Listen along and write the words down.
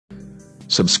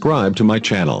subscribe to my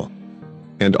channel,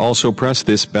 and also press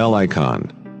this bell icon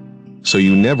so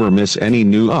you never miss any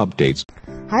new updates.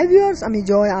 Hi viewers, আমি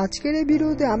জয়। আজকের এই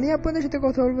ভিডিওতে আমি আপনাদের সাথে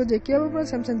কথা বলবো যে কিভাবে আপনারা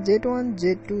স্যামসাং Z1,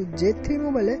 Z2, Z3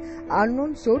 মোবাইলে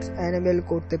আননোন সোর্স এনেবল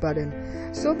করতে পারেন।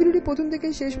 সো ভিডিওটি প্রথম থেকে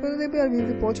শেষ পর্যন্ত দেখবেন, আর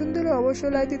ভিডিওটি পছন্দ হলে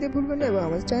অবশ্যই লাইক দিতে ভুলবেন না এবং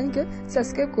আমার চ্যানেলকে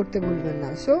সাবস্ক্রাইব করতে ভুলবেন না।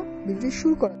 সো ভিডিওটি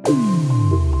শুরু করা যাক।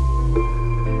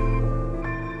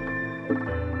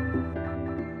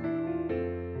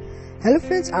 হ্যালো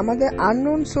ফ্রেন্ডস, আমাদের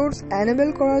আননোন সোর্স এনেবল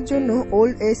করার জন্য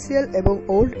ওল্ড ACL এবং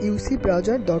ওল্ড UC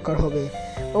ব্রাউজার দরকার হবে।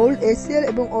 ওল্ড ACL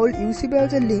এবং ওল্ড UC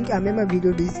ব্রাউজার লিঙ্ক আমি আমার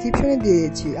ভিডিও ডিসক্রিপশনে দিয়ে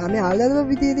দিয়েছি। আমি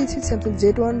আলাদাভাবে দিয়ে দিয়েছি Samsung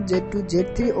Z1, Z2,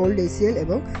 Z3 old ACL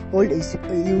এবং ওল্ড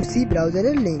UC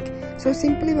ব্রাউজারের লিঙ্ক। সো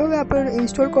সিম্পলিভাবে আপনার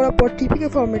ইনস্টল করার পর টিপিকে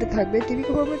ফরম্যাটে থাকবে।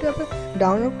 টিপিকে ফরম্যাটে আপনার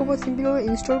ডাউনলোড করবো, সিম্পলিভাবে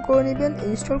ইনস্টল করে নেবেন।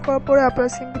 ইনস্টল করার পরে আপনারা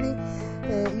সিম্পলি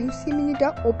UC মিনিটা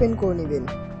ওপেন করে নেবেন।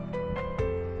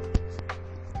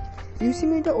 UC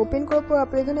মিনিটা ওপেন করার পর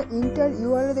আপনি এখানে ইন্টার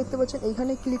URL দেখতে পাচ্ছেন,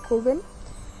 এখানে ক্লিক করবেন।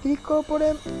 ক্লিক করার পরে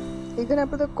এখানে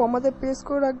আপনাদের কমাতে প্রেস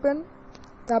করে রাখবেন।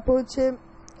 তারপর হচ্ছে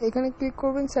এখানে ক্লিক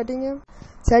করবেন সেটিংয়ে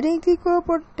ক্লিক করার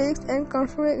পর টেক্সট অ্যান্ড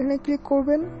কনফার্মে এখানে ক্লিক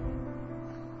করবেন।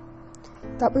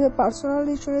 তারপরে পার্সোনাল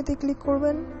ডিকশনারিতে ক্লিক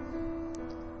করবেন।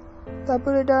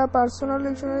 তারপর এটা পার্সোনাল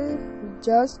ডিকশনারি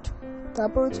জাস্ট,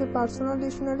 তারপর হচ্ছে পার্সোনাল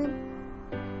ডিকশনারি,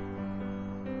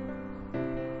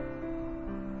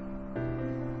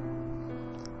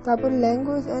 তারপর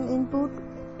ল্যাঙ্গুয়েজ অ্যান্ড ইনপুট।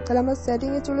 তাহলে আমরা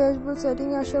সেটিংয়ে চলে আসবো।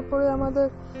 সেটিংয়ে আসার পরে আমাদের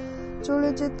চলে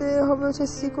যেতে হবে হচ্ছে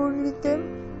সিকিউরিটিতে।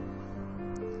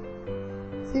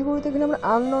 এখানে আমরা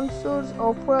আননোন সোর্স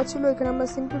অফ করা ছিল, এখানে আমরা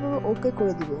সিম্পলিভাবে ওকে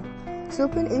করে দিব। সো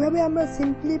ফ্রেন্ড, এইভাবে আমরা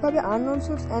সিম্পলিভাবে আননোন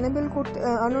সোর্স এনেবল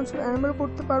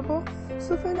করতে পারবো।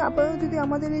 সো ফ্রেন্ড, আপনারা যদি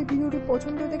আমাদের এই ভিডিওটি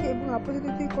পছন্দ হয়ে থাকে এবং আপনাদের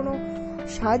যদি কোনো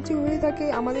সাহায্য হয়ে থাকে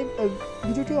আমাদের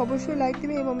ভিডিওটি অবশ্যই লাইক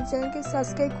দেবেন এবং চ্যানেলকে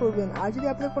সাবস্ক্রাইব করবেন। আর যদি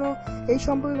আপনারা কোনো এই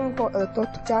সম্পর্কে কোনো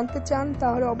তথ্য জানতে চান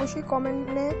তাহলে অবশ্যই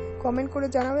কমেন্ট করে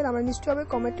জানাবেন, আমরা নিশ্চয়ই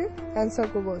কমেন্টে অ্যান্সার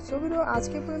করবো। সো ভিডিও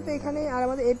আজকে পর্যন্ত এখানে। আর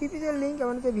আমাদের এপিপিজের লিঙ্ক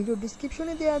আমাদের ভিডিও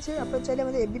ডিসক্রিপশনে দেওয়া আছে, আপনারা চাইলে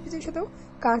আমাদের এপিপিজের সাথেও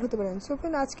কানেক্ট হতে পারেন। সো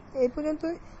ফ্রেন্ড, আজকে এই পর্যন্ত।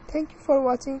 Thank you for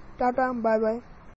watching. Tata, bye bye.